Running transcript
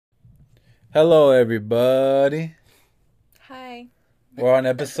Hello, everybody. Hi. We're on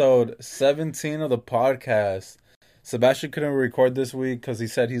episode 17 of the podcast. Sebastian couldn't record this week because he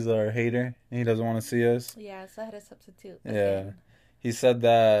said he's our hater and he doesn't want to see us. Yeah, so I had a substitute Yeah. again. He said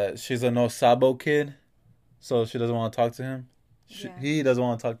that she's a no sabo kid, so she doesn't want to talk to him. Yeah. He doesn't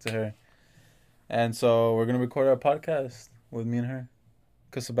want to talk to her. And so we're going to record our podcast with me and her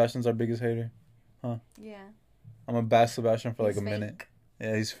because Sebastian's our biggest hater. Huh? Yeah. I'm going to bash Sebastian for like He's a minute. fake.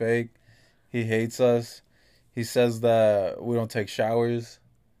 Yeah, he's fake. He hates us. He says that we don't take showers.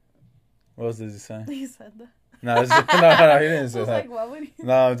 What else does he say? He said that. No, no, he didn't I say was that. like, what would he?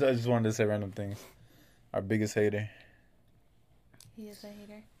 No, I just wanted to say random things. Our biggest hater. He is a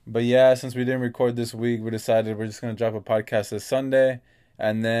hater. But yeah, since we didn't record this week, we decided we're just going to drop a podcast this Sunday.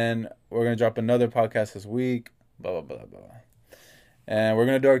 And then we're going to drop another podcast this week. Blah, blah, blah, blah. And we're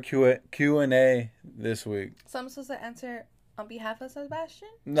going to do our Q&A this week. So I'm supposed to answer on behalf of Sebastian?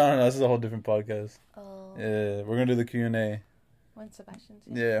 No, this is a whole different podcast. Oh. Yeah, we're going to do the Q&A. When Sebastian's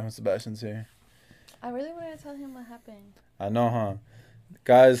here. Yeah, when Sebastian's here. I really wanted to tell him what happened. I know, huh?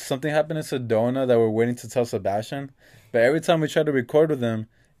 Guys, something happened in Sedona that we're waiting to tell Sebastian. But every time we try to record with him,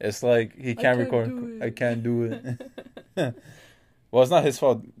 it's like he can't record. I can't do it. Well, it's not his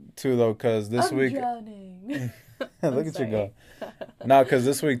fault, too, though, because this week... Drowning. Look at you go. No, because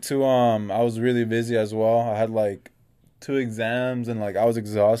this week, too, I was really busy as well. I had, like, 2 exams, and, like, I was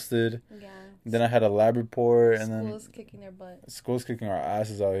exhausted. Yeah. Then I had a lab report, and then... School's kicking their butt. School's kicking our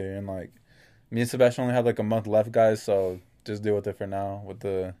asses out here, and, like... Me and Sebastian only have like a month left, guys, so just deal with it for now with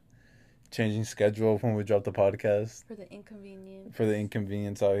the changing schedule when we drop the podcast. For the inconvenience. For the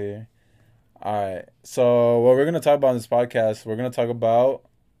inconvenience out here. Alright, so what we're going to talk about in this podcast, we're going to talk about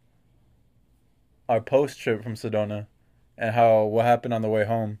our post trip from Sedona and what happened on the way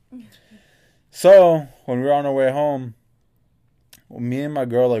home. So, when we were on our way home, me and my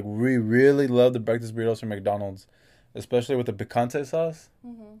girl, like, we really love the breakfast burritos from McDonald's, especially with the picante sauce.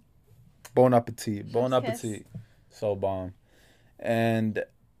 Mm-hmm. Bon appetit. Bon Yes. appetit. So bomb. And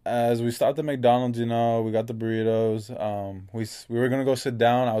as we stopped at McDonald's, we got the burritos. We were gonna go sit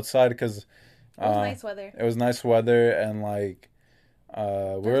down outside because It was nice weather. It was nice weather, and like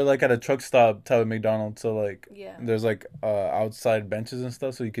we were like at a truck stop type of McDonald's, so like Yeah. there's like outside benches and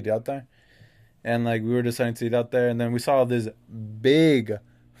stuff, so you could eat out there. And like we were deciding to eat out there, and then we saw this big,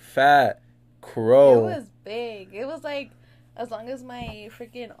 fat crow. It was big. It was like as long as my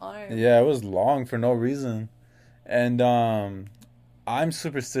freaking arm. Yeah, it was long for no reason. And I'm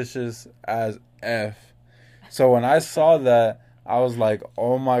superstitious as F. So when I saw that, I was like,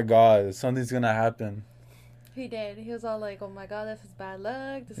 oh my God, something's going to happen. He did. He was all like, oh my God, this is bad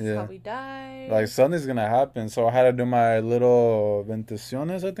luck. This is Yeah. how we died. Like, something's going to happen. So I had to do my little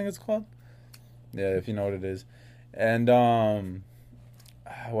ventaciones, I think it's called. Yeah, if you know what it is. And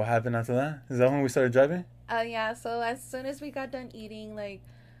what happened after that? Is that when we started driving? Yeah, so as soon as we got done eating, like,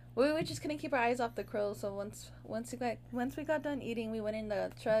 we just couldn't keep our eyes off the crow. So once we got done eating, we went in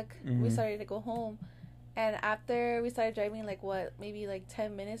the truck. Mm-hmm. We started to go home. And after we started driving, like, maybe like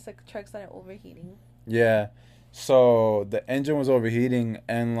 10 minutes, the truck started overheating. Yeah. So the engine was overheating,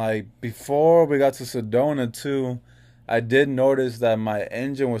 and like before we got to Sedona too, I did notice that my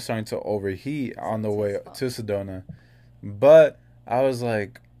engine was starting to overheat on the way to Sedona. But I was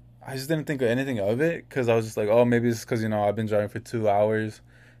like, I just didn't think of anything of it because I was just like, oh, maybe it's because, I've been driving for 2 hours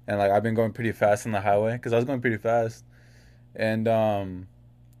and like I've been going pretty fast on the highway because I was going pretty fast. And I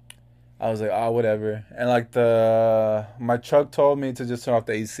was like, oh, whatever. And like my truck told me to just turn off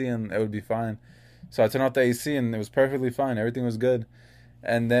the AC and it would be fine. So I turned off the AC and it was perfectly fine. Everything was good.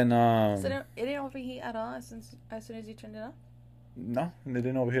 And then So it didn't overheat at all as soon as you turned it off? No, it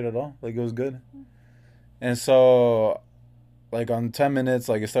didn't overheat at all. Like, it was good. And so, like, on 10 minutes,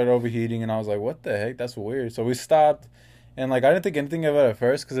 like, it started overheating, and I was like, what the heck? That's weird. So we stopped, and, like, I didn't think anything of it at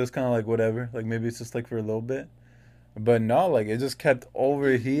first, because it was kind of like, whatever. Like, maybe it's just, like, for a little bit. But no, like, it just kept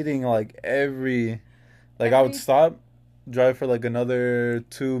overheating, like, I would stop, drive for, like, another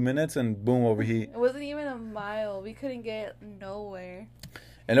 2 minutes, and boom, overheat. It wasn't even a mile. We couldn't get nowhere.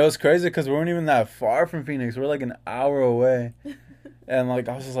 And it was crazy, because we weren't even that far from Phoenix. We were, like, an hour away. And, like,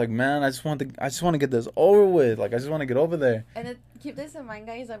 I was just like, man, I just want to get this over with. Like, I just want to get over there. And keep this in mind,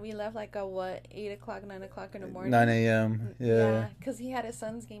 guys, that we left, like, at, 8 o'clock, 9 o'clock in the morning? 9 a.m., yeah. Because he had his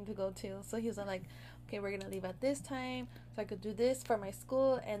son's game to go to. So he was like, okay, we're going to leave at this time so I could do this for my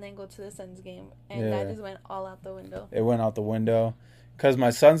school and then go to the son's game. And that just went all out the window. It went out the window. Because my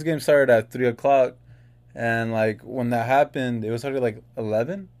son's game started at 3 o'clock. And, like, when that happened, it was already, like,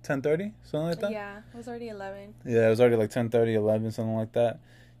 11, 10:30, something like that? Yeah, it was already 11. Yeah, it was already, like, 10:30, 11, something like that.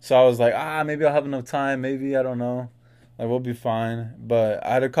 So I was like, maybe I'll have enough time. Maybe, I don't know. Like, we'll be fine. But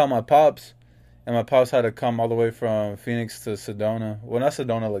I had to call my pops And my pops had to come all the way from Phoenix to Sedona. Well, not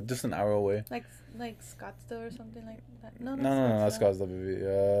Sedona, like just an hour away. Like Scottsdale or something like that. No, No, not no, no, not Scottsdale.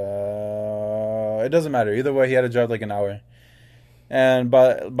 Scottsdale, baby. It doesn't matter. Either way, he had to drive like an hour. And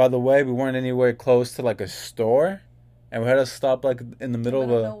by the way, we weren't anywhere close to like a store, and we had to stop like in the In the middle of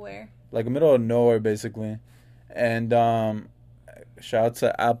middle of a nowhere. like middle of nowhere basically. And shout out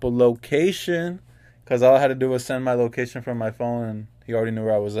to Apple Location, because all I had to do was send my location from my phone, and he already knew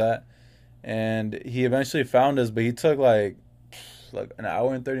where I was at. And he eventually found us, but he took like an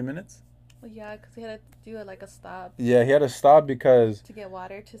hour and 30 minutes. Well, yeah, because he had to do it like a stop Yeah, he had to stop because to get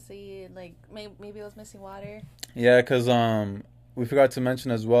water to see, like, maybe it was missing water. yeah, because we forgot to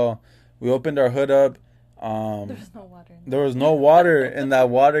mention as well. We opened our hood up. There was no water in There was no water in that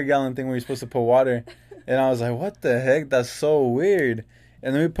water gallon thing where you're supposed to put water, and I was like, "What the heck? That's so weird."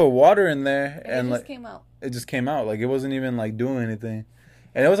 And then we put water in there, and it like just came out. it just came out. Like it wasn't even like doing anything,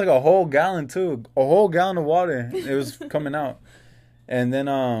 and it was like a whole gallon too, a whole gallon of water. It was coming out, and then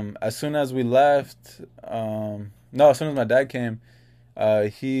as soon as we left, no, as soon as my dad came,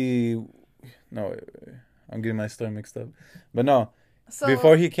 he, no, wait, I'm getting my story mixed up, but no. So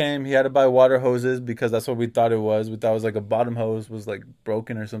Before he came, he had to buy water hoses because that's what we thought it was. We thought it was like a bottom hose was like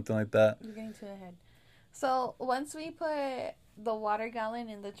broken or something like that. you're getting too ahead. So once we put the water gallon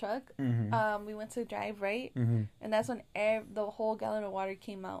in the truck, we went to drive, right? Mm-hmm. And that's when the whole gallon of water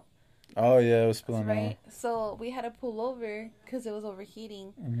came out. Oh yeah, it was spilling right. So we had to pull over because it was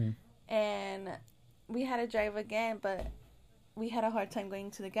overheating, and we had to drive again, but we had a hard time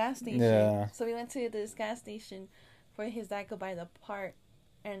going to the gas station. Yeah. So we went to this gas station for his dad could buy the part,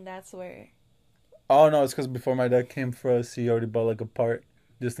 and that's where. Oh no, it's because before my dad came for us, he already bought like a part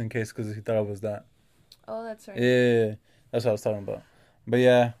just in case because he thought it was that. Oh, that's right. Yeah, that's what I was talking about. But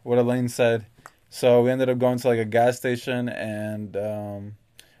yeah, what Elaine said. So we ended up going to like a gas station, and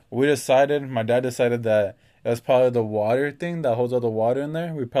my dad decided that it was probably the water thing that holds all the water in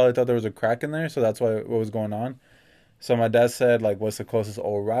there. We probably thought there was a crack in there, so that's why what was going on. So my dad said, like, what's the closest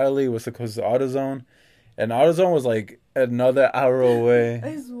O'Reilly? What's the closest AutoZone? And AutoZone was like another hour away.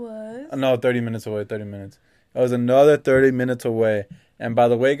 It was? No, 30 minutes away, 30 minutes. It was another 30 minutes away. And by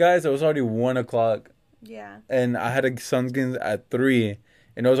the way, guys, it was already 1 o'clock. Yeah. And I had a Suns game at 3.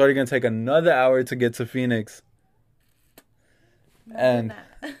 And it was already going to take another hour to get to Phoenix.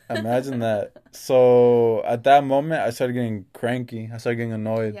 Imagine that. So at that moment, I started getting cranky. I started getting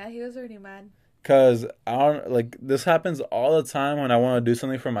annoyed. Yeah, he was already mad. Because I don't, like, this happens all the time when I want to do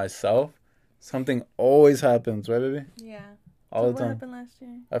something for myself. Something always happens, right, baby? Yeah. All the what time. What happened last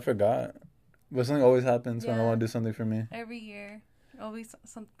year? I forgot. But something always happens when I Yeah. want to do something for me. Every year. Always,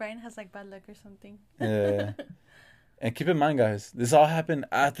 Brian has like bad luck or something. Yeah. And keep in mind, guys, this all happened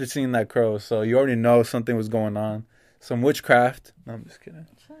after seeing that crow. So you already know something was going on. Some witchcraft. No, I'm just kidding.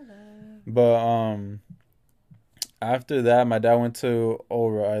 Shut up. But after that, my dad went to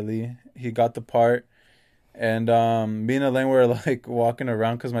O'Reilly. He got the part. And me and Elaine were like walking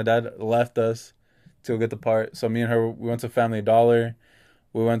around because my dad left us to go get the part. So me and her, we went to Family Dollar.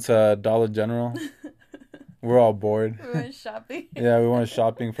 We went to Dollar General. We're all bored. We went shopping. Yeah, we went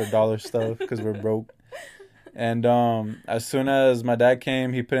shopping for dollar stuff because we're broke. And as soon as my dad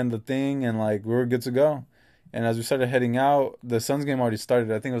came, he put in the thing, and like we were good to go. And as we started heading out, the Suns game already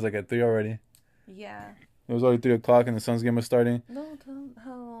started. I think it was like at 3 already. Yeah. It was already 3 o'clock, and the Suns game was starting. No, tell him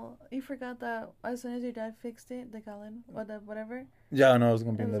how you forgot that as soon as your dad fixed it, the gallon or the whatever. Yeah, I know I was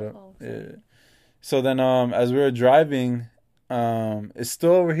gonna bring that up. Oh, Yeah. So then, as we were driving, it's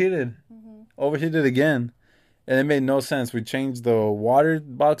still overheated. Overheated again. And it made no sense. We changed the water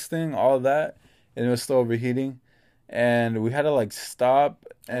box thing, all of that, and it was still overheating. And we had to like stop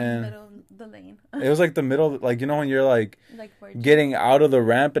and middle of the lane. It was like the middle, like you know when you're like merging. getting out of the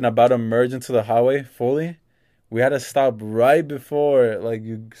ramp and about to merge into the highway fully. We had to stop right before like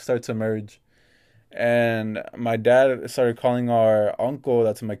you start to merge. And my dad started calling our uncle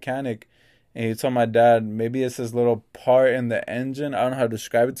that's a mechanic, and he told my dad maybe it's this little part in the engine. I don't know how to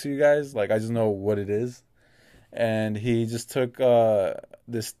describe it to you guys. Like I just know what it is. And he just took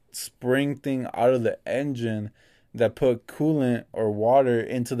this spring thing out of the engine that put coolant or water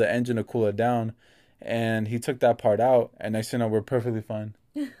into the engine to cool it down. And he took that part out. And next thing you know, we're perfectly fine.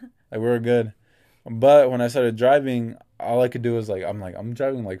 Like, we were good. But when I started driving, all I could do was, like, I'm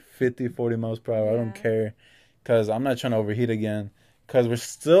driving, like, 50, 40 miles per hour. Yeah. I don't care. Because I'm not trying to overheat again. Because we're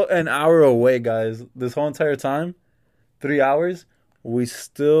still an hour away, guys. This whole entire time, 3 hours, we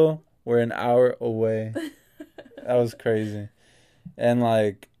still were an hour away. That was crazy. And,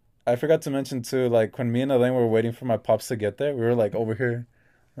 like, I forgot to mention, too, like, when me and Elaine were waiting for my pops to get there, we were, like, over here.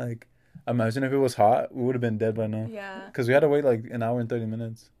 Like, imagine if it was hot, we would have been dead by now. Yeah. Because we had to wait, like, an hour and 30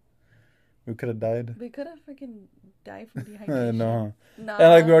 minutes. We could have died. We could have freaking died from dehydration. No. No. And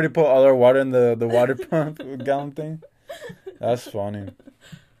like we already put all our water in the water pump gallon thing. That's funny.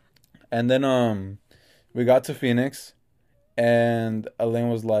 And then we got to Phoenix, and Elaine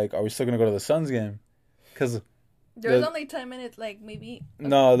was like, "Are we still gonna go to the Suns game?" Because there was only 10 minutes, like maybe.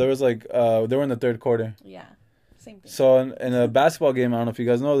 No, there was like they were in the third quarter. Yeah, same thing. So in a basketball game, I don't know if you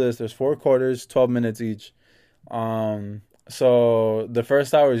guys know this. There's 4 quarters, 12 minutes each. So the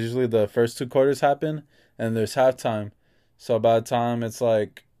first hour is usually the first 2 quarters happen, and there's halftime. So by the time it's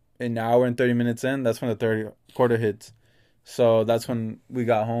like an hour and 30 minutes in, that's when the third quarter hits. So that's when we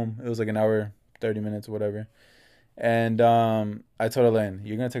got home. It was like an hour, 30 minutes, whatever. And I told Elaine,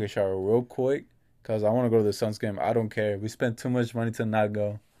 "You're gonna take a shower real quick, cause I want to go to the Suns game. I don't care. We spent too much money to not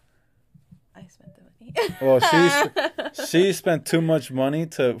go." I spent the money. Well, she spent too much money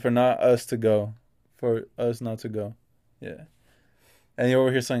for not us to go, for us not to go. Yeah. And you're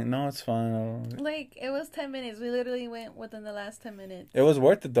over here saying, "No, it's fine." I don't... Like, it was 10 minutes. We literally went within the last 10 minutes. It was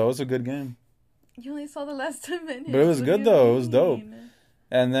worth it though. It was a good game. You only saw the last 10 minutes. But it was good though. It was dope.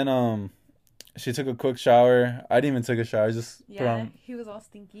 And then she took a quick shower. I didn't even take a shower. I just put on. He was all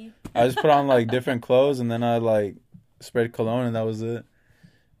stinky. I just put on like different clothes, and then I like sprayed cologne, and that was it.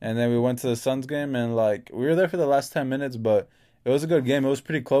 And then we went to the Suns game, and like we were there for the last 10 minutes, but it was a good game. It was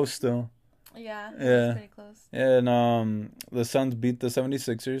pretty close still. Yeah, it was pretty close. And the Suns beat the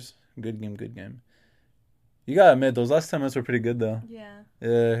 76ers. Good game, good game. You gotta admit, those last 10 minutes were pretty good though. Yeah.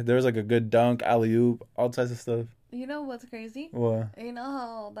 Yeah, there was like a good dunk, alley-oop, all types of stuff. You know what's crazy? What? You know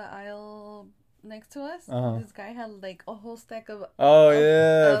how the aisle next to us, this guy had like a whole stack of.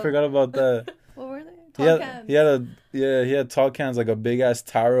 I forgot about that. What were they? Tall cans. He had tall cans, like a big ass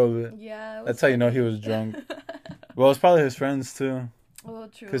tower of it. Yeah. That's how you know he was drunk. Well, it's probably his friends too. Oh,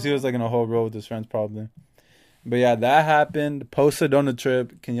 true. Because he was like in a whole row with his friends probably. But yeah, that happened. Post-Sedona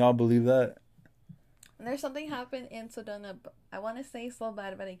trip. Can y'all believe that? There's something happened in Sedona. I want to say so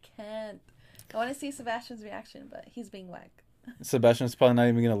bad, but I can't. I want to see Sebastian's reaction, but he's being whack. Sebastian's probably not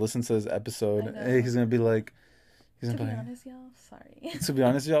even going to listen to this episode. He's going to be like... To be honest, y'all, sorry. To be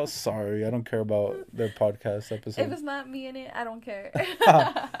honest, y'all, sorry. I don't care about their podcast episode. If it's not me in it, I don't care.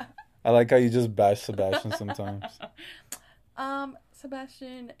 I like how you just bash Sebastian sometimes.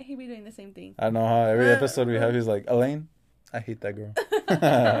 Sebastian, he be doing the same thing. I know how every episode we have, he's like, "Elaine, I hate that girl."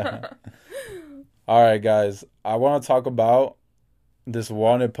 All right, guys. I want to talk about this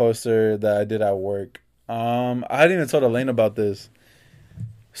wanted poster that I did at work. I hadn't even told Elaine about this.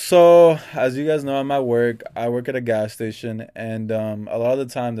 So, as you guys know, I'm at work. I work at a gas station, and a lot of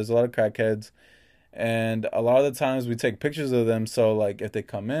the time, there's a lot of crackheads, and a lot of the times we take pictures of them. So, like, if they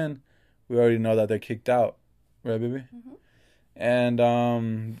come in, we already know that they're kicked out, right, baby? Mm-hmm.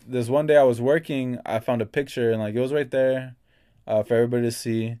 And this one day I was working, I found a picture, and like it was right there for everybody to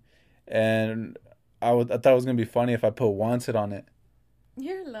see, and I thought it was gonna be funny if I put "wanted" on it.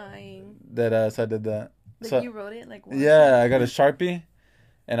 You're lying. Deadass, I did that. Like so, you wrote it like wanted? Yeah, I got a Sharpie,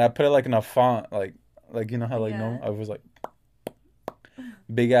 and I put it like in a font, like you know how like no, I was like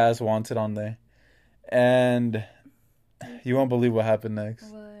big ass "wanted" on there, and you won't believe what happened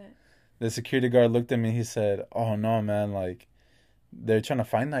next. What? The security guard looked at me. He said, "Oh no, man! Like, they're trying to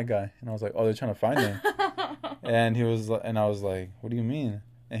find that guy." And I was like, "Oh, they're trying to find him." And I was like, "What do you mean?"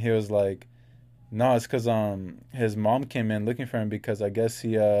 And he was like, "No, it's because his mom came in looking for him because I guess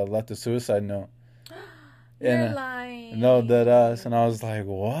he left a suicide note." You're lying. No, deadass. And I was like,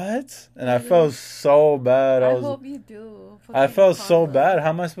 "What?" And I felt so bad. I hope you do. I felt so bad. How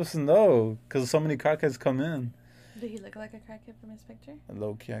am I supposed to know? Because so many crackheads come in. Did he look like a crackhead from his picture?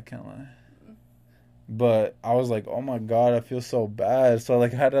 Low key, I can't lie. But I was like, "Oh my god, I feel so bad." So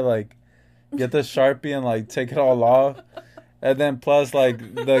like I had to like get the Sharpie and like take it all off. And then plus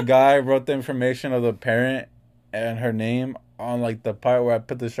like the guy wrote the information of the parent and her name on like the part where I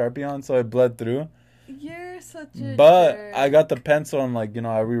put the Sharpie on, so it bled through. You're such a But jerk. I got the pencil and like, you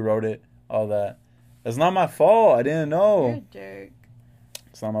know, I rewrote it, all that. It's not my fault. I didn't know. You're a jerk.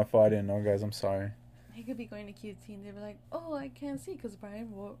 It's not my fault. I didn't know, guys. I'm sorry. He could be going to QT and they'd be like, "Oh, I can't see because Brayan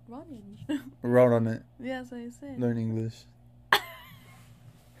wrote on it. Yeah, that's what I said. Learn English.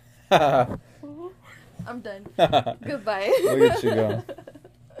 I'm done. Goodbye. Look at you go.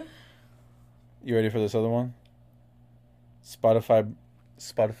 You ready for this other one? Spotify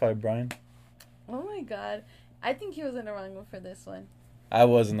Brayan. Oh my god. I think he was in the wrong one for this one. I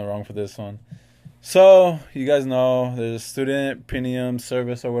was in the wrong for this one. So, you guys know, there's a student premium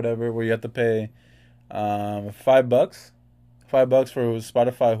service or whatever where you have to pay $5 for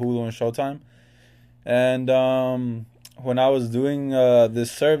Spotify, Hulu, and Showtime. And when I was doing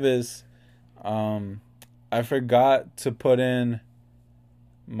this service, I forgot to put in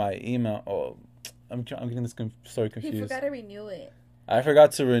my email. Oh, I'm getting this story confused. He forgot to renew it. I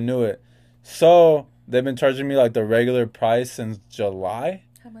forgot to renew it. So they've been charging me like the regular price since July.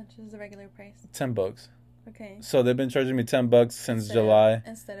 How much is the regular price? $10. Okay. So they've been charging me $10 since July.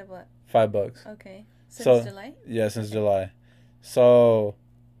 Instead of what? $5. Okay. Since July? Yeah, since July. So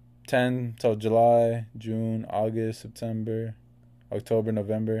 10 till July, June, August, September, October,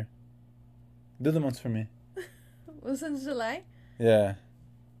 November. Do the months for me. Well, since July? Yeah.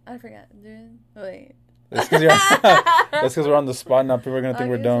 I forgot. June. Wait. That's because we're on the spot now. People are going to think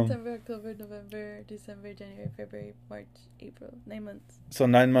we're dumb. September, October, November, December, January, February, March, April. 9 months. So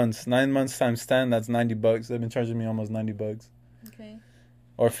 9 months. 9 months times 10, that's $90. They've been charging me almost $90. Okay.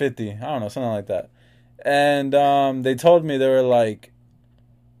 Or 50. I don't know, something like that. And they told me, they were like,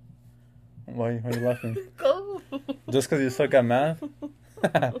 why are you laughing? Go. Just because you suck at math?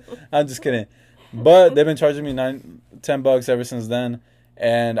 I'm just kidding. But they've been charging me $10 ever since then.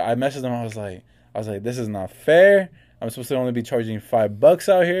 And I messaged them. I was like, this is not fair. I'm supposed to only be charging $5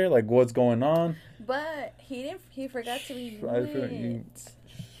 out here. Like, what's going on? But he forgot to renew it.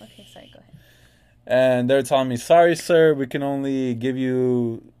 Okay, sorry, go ahead. And they're telling me, sorry, sir, we can only give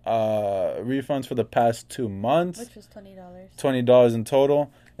you refunds for the past 2 months. Which was $20. $20 in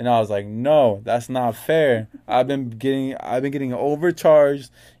total. And I was like, no, that's not fair. I've been getting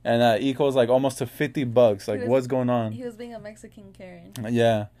overcharged, and that equals like almost to $50. Like, what's going on? He was being a Mexican Karen.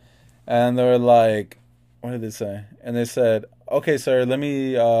 Yeah. And they were like, what did they say? And they said, okay, sir, let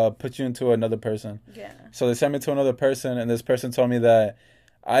me put you into another person. Yeah. So they sent me to another person, and this person told me that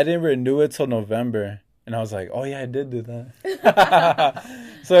I didn't renew it till November. And I was like, oh, yeah, I did do that.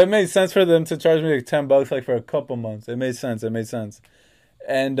 So it made sense for them to charge me like $10 like for a couple months. It made sense.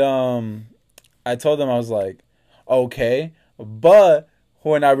 And I told them, I was like, okay. But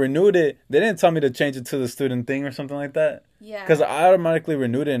when I renewed it, they didn't tell me to change it to the student thing or something like that. Yeah. Because I automatically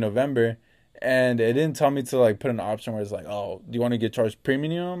renewed it in November. And it didn't tell me to like put an option where it's like, oh, do you want to get charged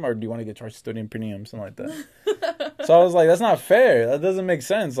premium or do you want to get charged student premium? Something like that. So I was like, that's not fair. That doesn't make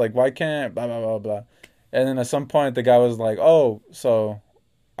sense. Like, why can't blah, blah, blah, blah. And then at some point, the guy was like, oh, so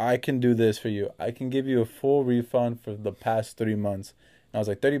I can do this for you. I can give you a full refund for the past 3 months. And I was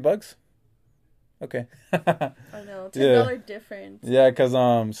like, $30? Okay. I know. $10 difference. Yeah, because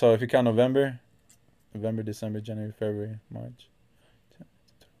so if you count November, December, January, February, March.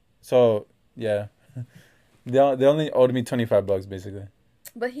 So, yeah. They only owed me $25 basically.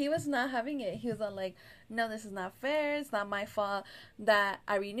 But he was not having it. He was all like, no, this is not fair. It's not my fault that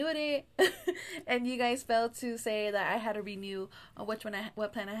I renewed it. And you guys failed to say that I had to renew what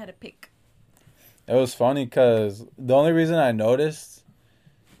plan I had to pick. It was funny because the only reason I noticed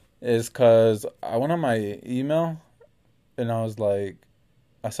is because I went on my email and I was like,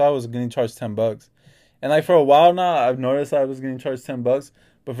 I saw I was getting charged $10. And like for a while now, I've noticed I was getting charged $10.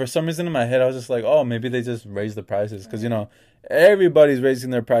 But for some reason in my head, I was just like, oh, maybe they just raised the prices. Because, you know, everybody's raising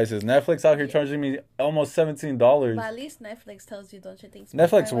their prices. Netflix out here charging me almost $17. But at least Netflix tells you, don't you think?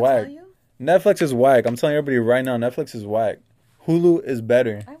 Netflix whack. Netflix is whack. I'm telling everybody right now, Netflix is whack. Hulu is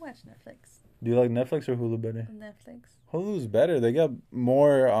better. I watch Netflix. Do you like Netflix or Hulu better? Netflix. Hulu's better. They got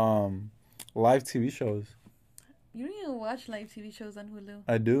more live TV shows. You don't even watch live TV shows on Hulu.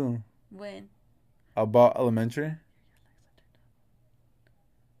 I do. When? About Elementary.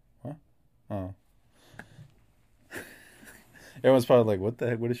 Huh? Oh. Everyone's probably like, what the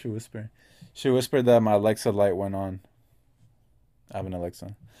heck? What did she whisper? She whispered that my Alexa light went on. I have an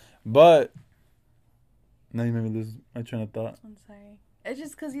Alexa. But now you made me lose my train of thought. I'm sorry. It's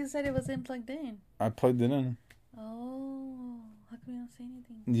just because you said it wasn't plugged in. I plugged it in. Oh. How come you don't say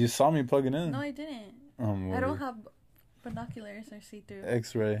anything? You saw me plug it in. No, I didn't. I don't have binoculars or see-through.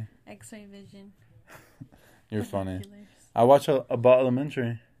 X-ray vision. You're funny. I watch About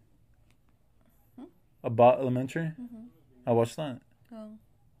Elementary. About Elementary? Mm-hmm. I watched that. Oh,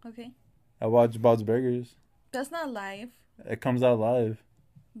 okay. I watch Bob's Burgers. That's not live. It comes out live.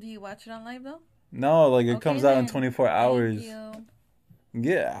 Do you watch it on live, though? No, like it comes out in 24 hours. Thank you.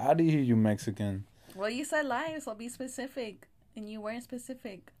 Yeah, how do you Mexican? Well, you said live, so be specific. And you weren't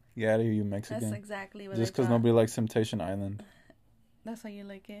specific. Yeah, how do you Mexican? That's exactly what Just because nobody likes Temptation Island. That's how you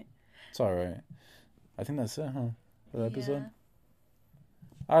like it. It's alright. I think that's it, huh? For the episode?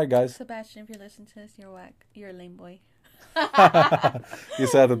 Alright, guys. Sebastian, if you're listening to this, you're whack. You're a lame boy. You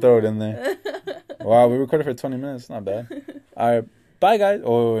still have to throw it in there. Wow, we recorded for 20 minutes. Not bad. Alright, bye, guys.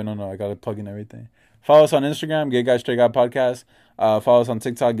 Oh, no. I got to plug in everything. Follow us on Instagram, Gay Guy Straight Guy Podcast. Follow us on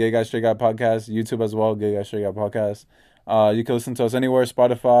TikTok, Gay Guy Straight Guy Podcast. YouTube as well, Gay Guy Straight Guy Podcast. You can listen to us anywhere,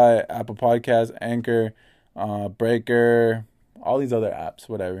 Spotify, Apple Podcasts, Anchor, Breaker, all these other apps,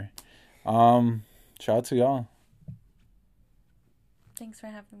 whatever. Shout out to y'all. Thanks for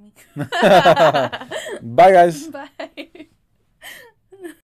having me. Bye, guys. Bye.